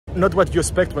Not what you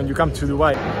expect when you come to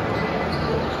Dubai.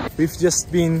 We've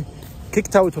just been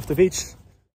kicked out of the beach.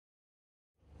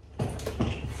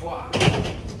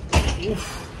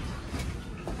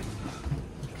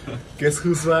 Guess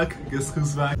who's back? Guess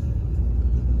who's back?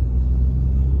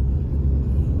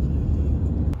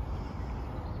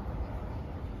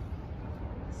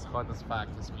 It's hot as fuck,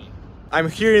 it's me. I'm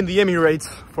here in the Emirates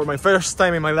for my first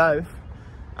time in my life,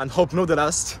 and hope not the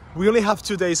last. We only have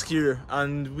 2 days here,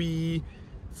 and we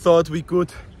thought we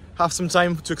could have some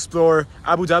time to explore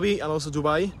Abu Dhabi and also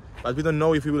Dubai, but we don't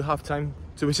know if we will have time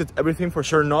to visit everything. For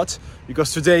sure not,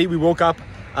 because today we woke up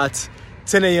at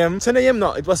 10 a.m. 10 a.m.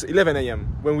 No, it was 11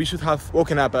 a.m. when we should have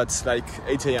woken up at like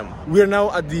 8 a.m. We are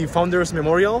now at the Founders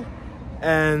Memorial,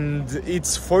 and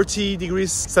it's 40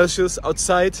 degrees Celsius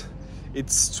outside.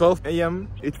 It's 12 a.m.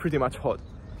 It's pretty much hot.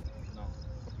 No,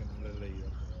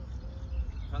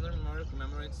 Founder Memorial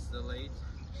commemorates the late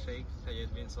Sheikh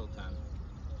Zayed bin Sultan.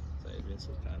 Zayed bin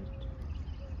Sultan.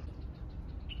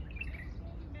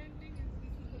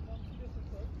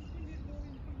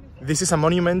 This is a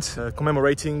monument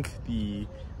commemorating the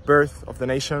birth of the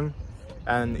nation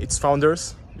and its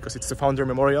founders, because it's the Founder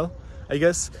Memorial, I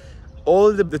guess.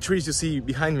 All the trees you see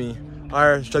behind me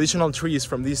are traditional trees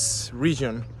from this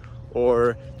region,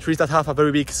 or trees that have a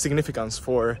very big significance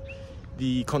for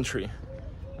the country.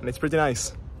 And it's pretty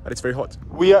nice, but it's very hot.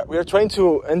 We are trying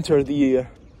to enter the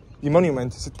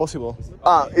monument. Is it possible?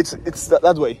 Ah, it's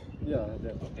that way. Yeah,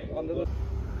 okay.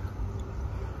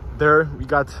 There we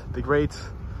got the great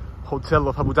hotel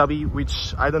of Abu Dhabi,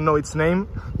 which I don't know its name.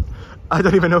 I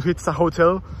don't even know if it's a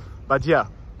hotel, but yeah,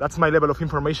 that's my level of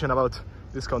information about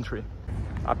this country.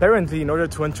 Apparently, in order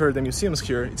to enter the museums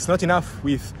here, it's not enough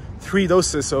with 3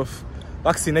 doses of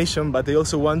vaccination, but they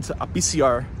also want a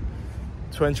PCR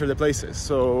to enter the places.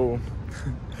 So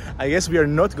I guess we are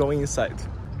not going inside.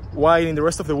 While in the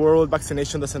rest of the world,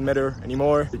 vaccination doesn't matter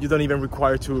anymore. You don't even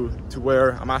require to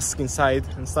wear a mask inside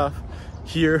and stuff.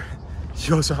 Here,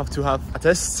 you also have to have a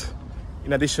test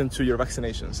in addition to your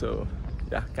vaccination. So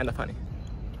yeah, kind of funny.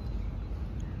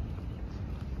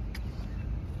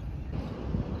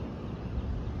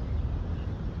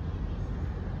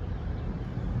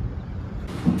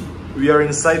 We are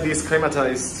inside this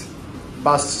climatized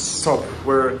bus stop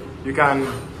where you can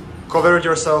cover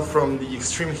yourself from the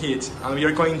extreme heat, and we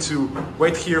are going to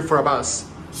wait here for a bus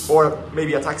or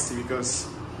maybe a taxi, because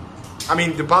I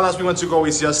mean the palace we want to go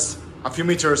is just a few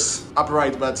meters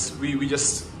upright, but we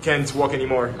just can't walk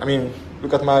anymore. I mean,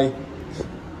 look at my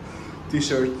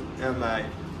t-shirt and my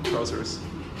trousers.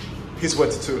 He's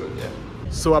wet too, yeah.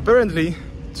 So apparently,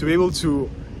 to be able to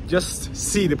just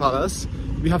see the palace,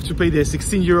 we have to pay the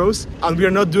 16 euros, and we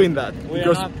are not doing that. We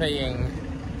are not paying.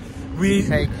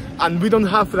 And we don't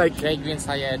have like Sheikh bin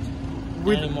Zayed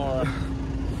anymore.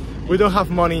 We don't have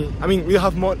money. I mean, we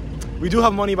do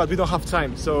have money, but we don't have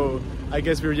time. So I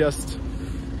guess we're just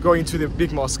going to the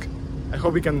big mosque. I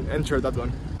hope we can enter that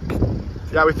one.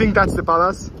 Yeah, we think that's the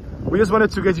palace. We just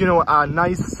wanted to get, you know, a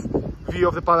nice view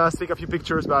of the palace, take a few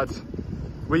pictures, but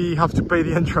we have to pay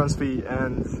the entrance fee,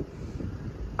 and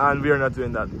we are not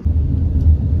doing that.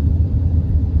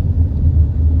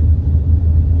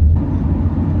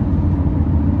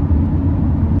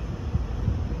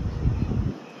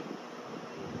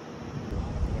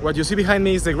 What you see behind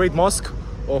me is the Great Mosque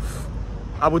of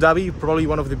Abu Dhabi, probably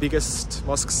one of the biggest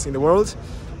mosques in the world.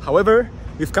 However,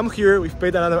 we've come here, we've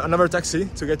paid another taxi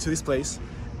to get to this place,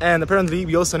 and apparently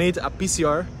we also need a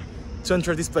PCR to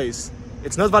enter this place.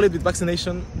 It's not valid with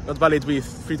vaccination, not valid with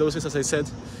 3 doses, as I said.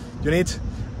 You need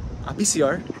a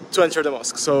PCR to enter the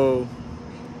mosque. So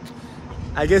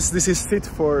I guess this is it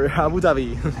for Abu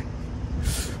Dhabi.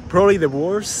 Probably the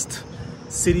worst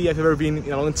city I've ever been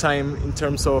in a long time in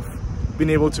terms of being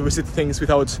able to visit things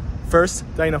without first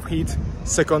dying of heat,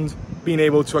 second being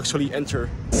able to actually enter.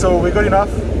 So we got enough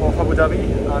of Abu Dhabi,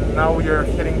 and now we are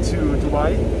heading to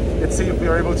Dubai. Let's see if we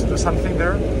are able to do something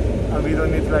there, and we don't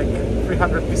need like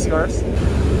 300 PCRs.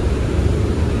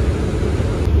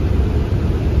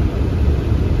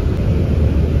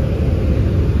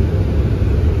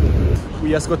 We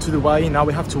just got to Dubai, now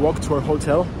we have to walk to our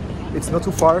hotel. It's not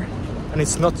too far, and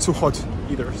it's not too hot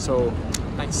either, so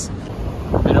nice.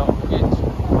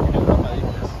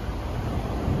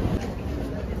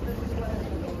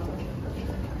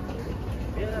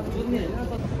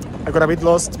 I got a bit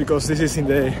lost because this is in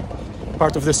the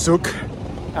part of the souk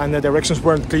and the directions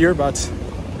weren't clear, but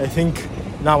I think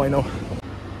now I know.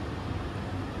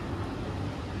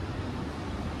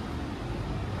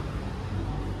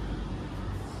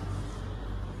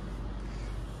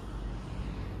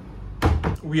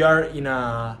 We are in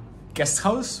a guest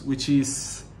house, which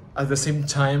is at the same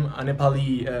time a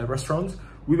Nepali restaurant.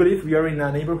 We believe we are in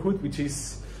a neighborhood which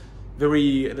is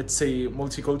very, let's say,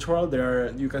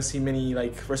 multicultural. You can see many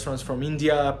like restaurants from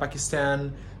India,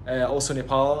 Pakistan, also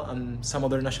Nepal, and some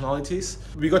other nationalities.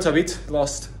 We got a bit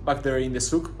lost back there in the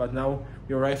souk, but now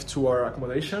we arrived to our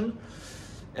accommodation.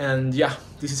 And yeah,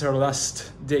 this is our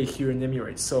last day here in the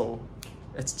Emirates, so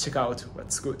let's check out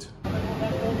what's good.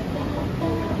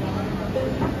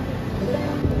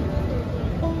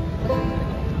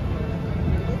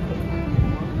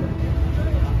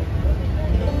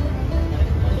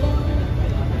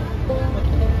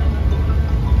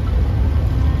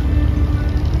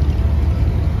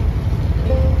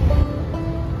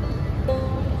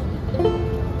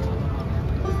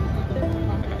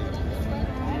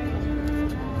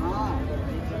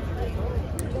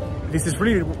 This is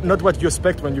really not what you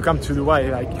expect when you come to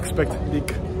Dubai. Like, you expect big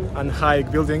and high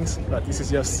buildings, but this is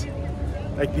just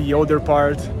like the older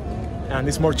part, and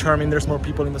it's more charming. There's more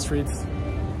people in the streets.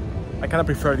 I kind of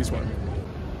prefer this one.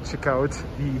 Check out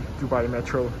the Dubai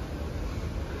Metro.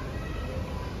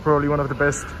 Probably one of the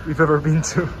best we've ever been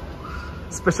to,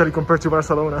 especially compared to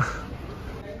Barcelona.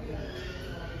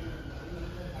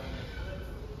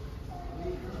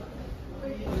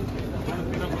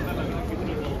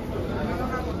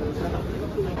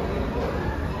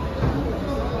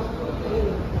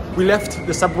 We left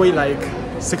the subway like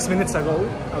 6 minutes ago,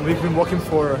 and we've been walking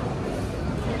for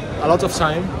a lot of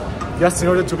time just in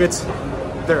order to get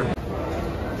there.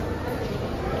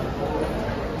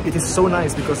 It is so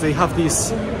nice because they have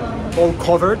this all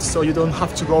covered, so you don't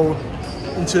have to go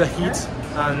into the heat,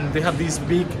 and they have these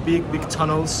big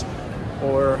tunnels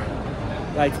or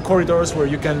like corridors where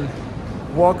you can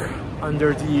walk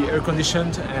under the air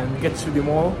conditioned and get to the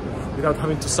mall without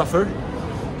having to suffer.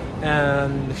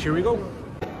 And here we go.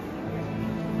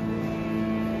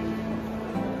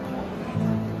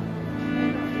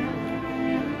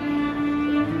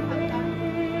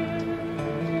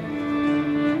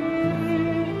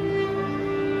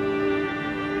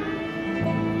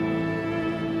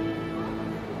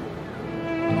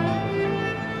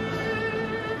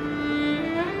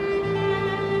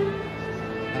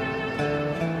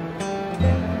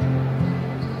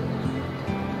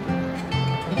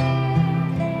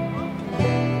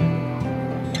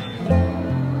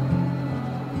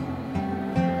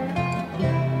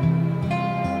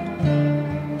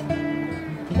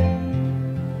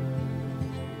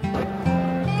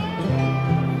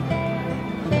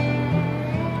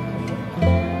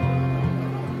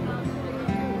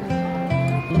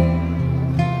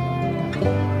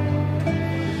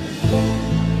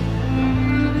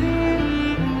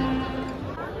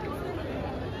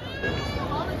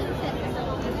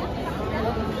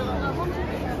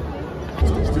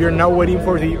 We are now waiting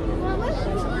for the...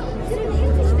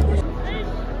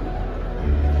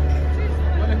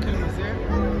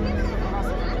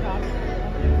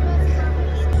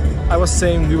 I was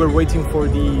saying we were waiting for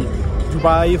the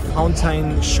Dubai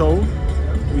Fountain Show,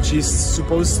 which is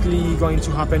supposedly going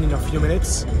to happen in a few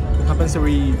minutes. It happens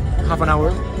every half an hour,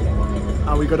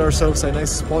 and we got ourselves a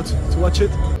nice spot to watch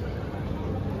it.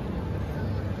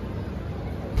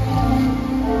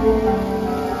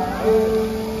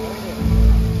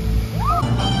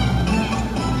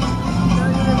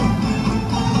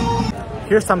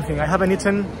 Here's something I haven't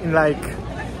eaten in like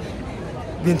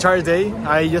the entire day.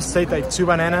 I just ate like 2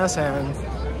 bananas and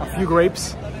a few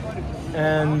grapes,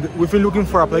 and we've been looking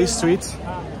for a place to eat,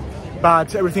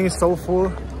 but everything is so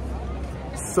full.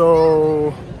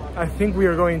 So I think we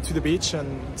are going to the beach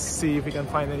and see if we can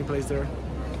find any place there.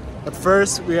 But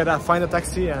first we gotta find a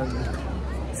taxi, and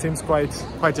it seems quite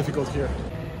difficult here.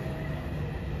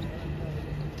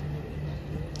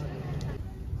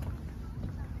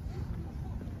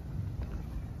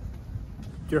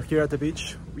 We're here at the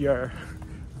beach. We are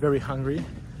very hungry,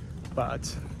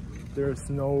 but there's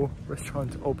no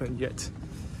restaurant open yet.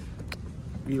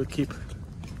 We'll keep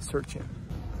searching.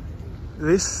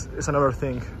 This is another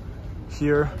thing.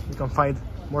 Here you can find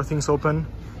more things open,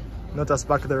 not as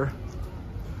back there.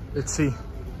 Let's see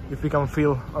if we can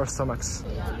fill our stomachs.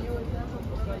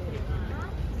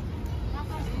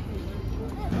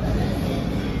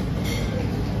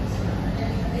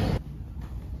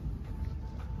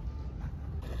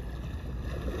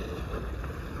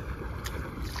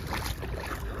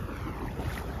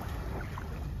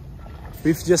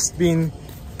 We've just been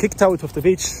kicked out of the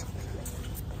beach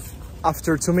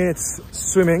after 2 minutes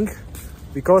swimming,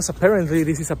 because apparently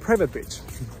this is a private beach.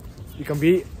 You can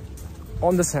be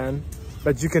on the sand,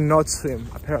 but you cannot swim,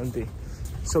 apparently.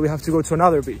 So we have to go to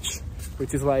another beach,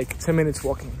 which is like 10 minutes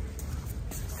walking.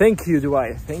 Thank you,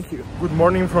 Dubai. Thank you. Good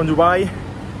morning from Dubai.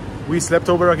 We slept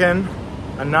over again,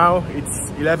 and now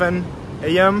it's 11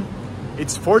 a.m.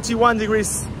 It's 41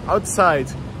 degrees outside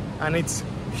and it's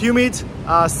humid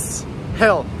as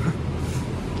hell.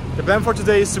 The plan for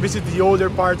today is to visit the older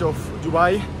part of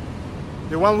Dubai.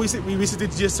 The one we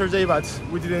visited yesterday, but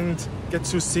we didn't get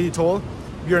to see it all.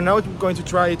 We are now going to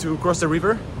try to cross the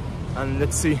river and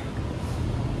let's see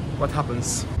what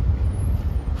happens.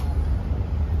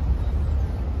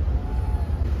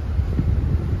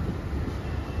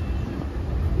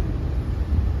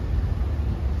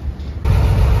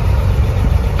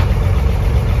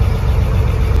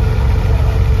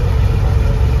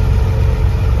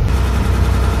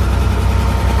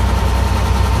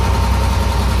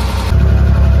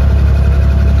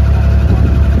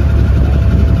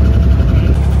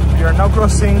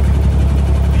 Crossing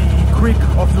the creek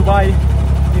of Dubai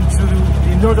into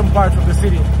the northern part of the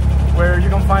city, where you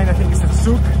can find, I think it's a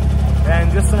souk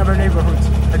and just another neighborhood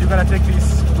that you're gonna take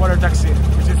this water taxi,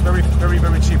 which is very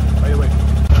cheap, by the way.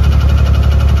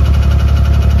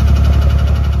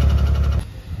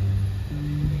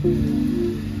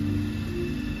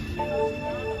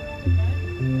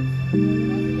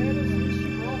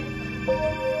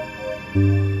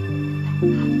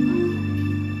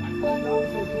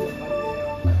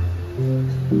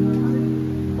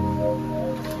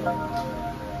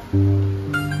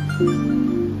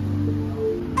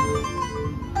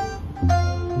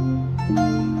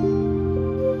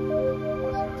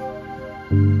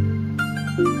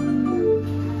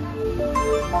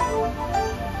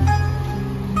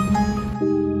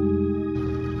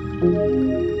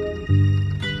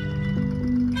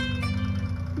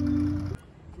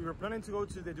 We were planning to go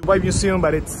to the Dubai Museum,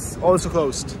 but it's also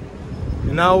closed.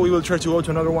 And now we will try to go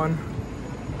to another one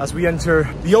as we enter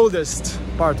the oldest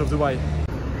part of Dubai.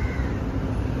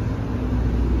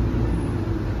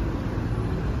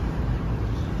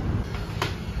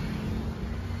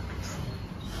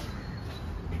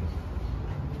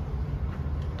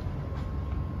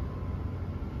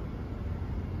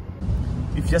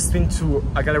 We've just been to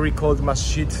a gallery called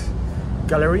Masjid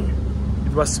Gallery.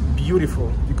 It was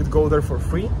beautiful. You could go there for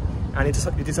free, and it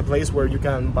is a place where you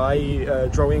can buy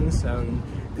drawings, and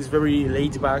it's very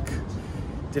laid back.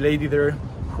 The lady there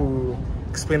who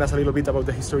explained us a little bit about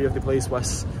the history of the place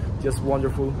was just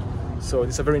wonderful. So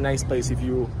it's a very nice place if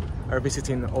you are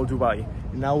visiting Old Dubai.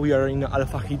 Now we are in Al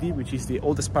Fahidi, which is the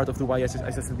oldest part of Dubai, as I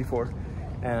said before.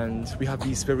 And we have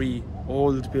these very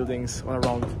old buildings all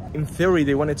around. In theory,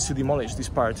 they wanted to demolish this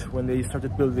part when they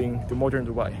started building the modern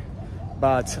Dubai.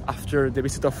 But after the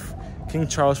visit of King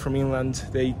Charles from England,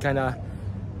 they kind of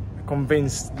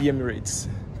convinced the Emirates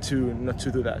to not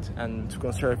to do that and to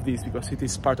conserve this because it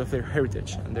is part of their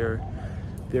heritage and their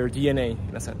DNA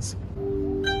in a sense.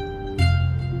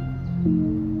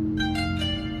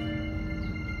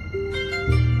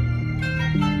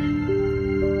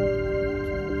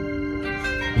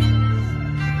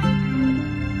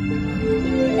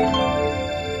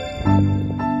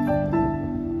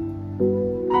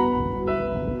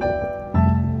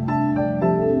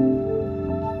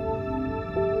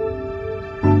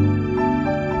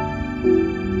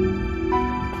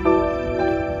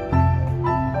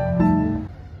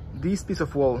 This piece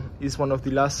of wall is one of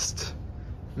the last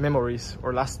memories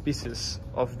or last pieces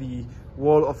of the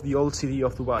wall of the old city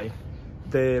of Dubai.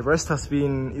 The rest has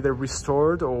been either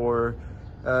restored or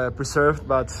preserved,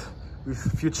 but with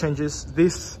few changes.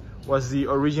 This was the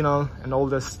original and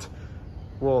oldest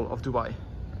wall of Dubai.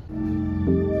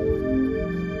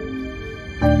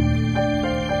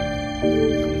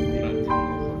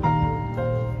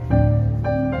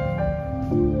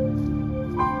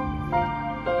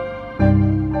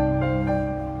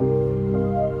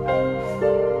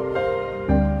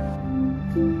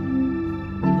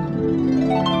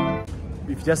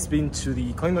 We've just been to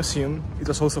the coin museum. It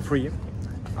was also free,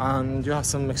 and you have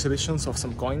some exhibitions of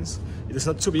some coins. It is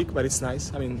not too big, but it's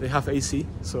nice. I mean, they have AC,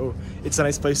 so it's a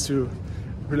nice place to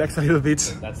relax a little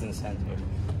bit. That's incentive.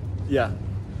 Yeah.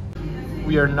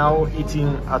 We are now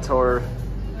eating at our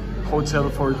hotel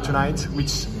for tonight,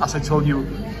 which, as I told you,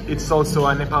 it's also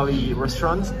a Nepali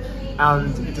restaurant,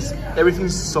 and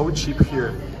everything's so cheap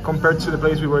here compared to the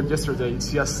place we were yesterday.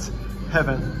 It's just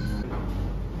heaven.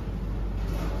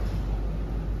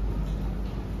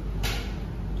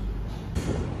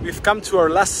 We've come to our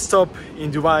last stop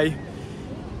in Dubai.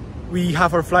 We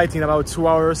have our flight in about 2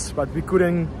 hours, but we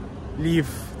couldn't leave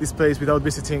this place without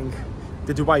visiting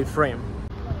the Dubai frame.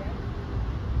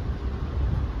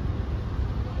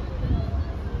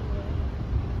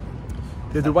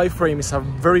 The Dubai frame is a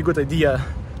very good idea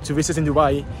to visit in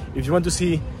Dubai if you want to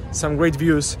see some great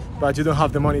views, but you don't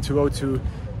have the money to go to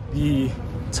the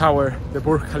tower, the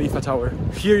Burj Khalifa tower.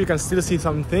 Here you can still see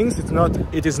some things.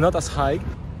 It is not as high,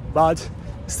 but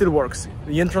still works.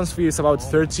 The entrance fee is about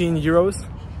 13 euros,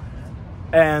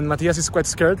 and Matthias is quite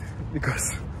scared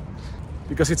because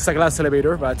it's a glass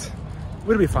elevator, but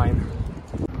we'll be fine.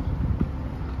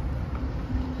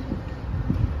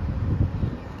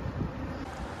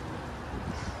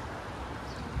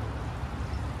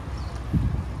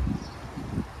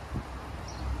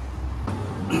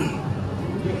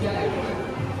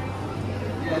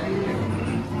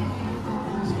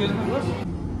 Excuse me, boss?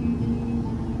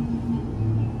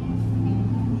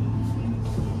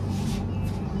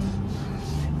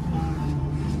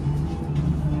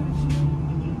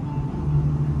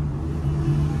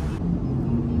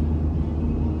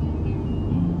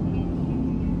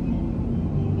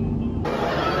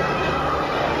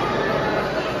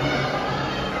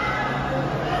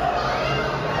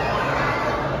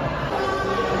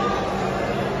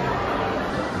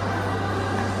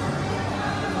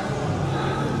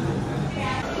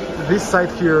 This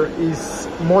side here is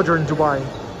modern Dubai,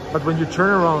 but when you turn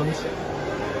around,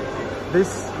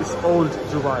 this is old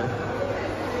Dubai.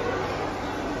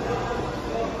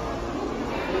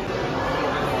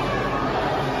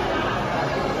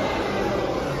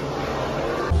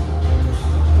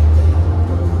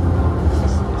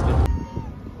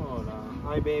 Hola.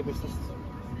 Ay, baby,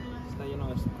 está lleno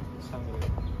de sangre.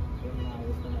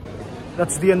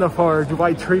 That's the end of our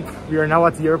Dubai trip. We are now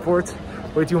at the airport,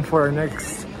 waiting for our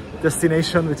next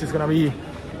destination, which is gonna be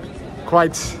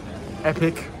quite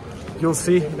epic. You'll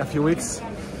see in a few weeks.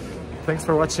 Thanks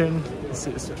for watching.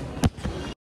 See you soon.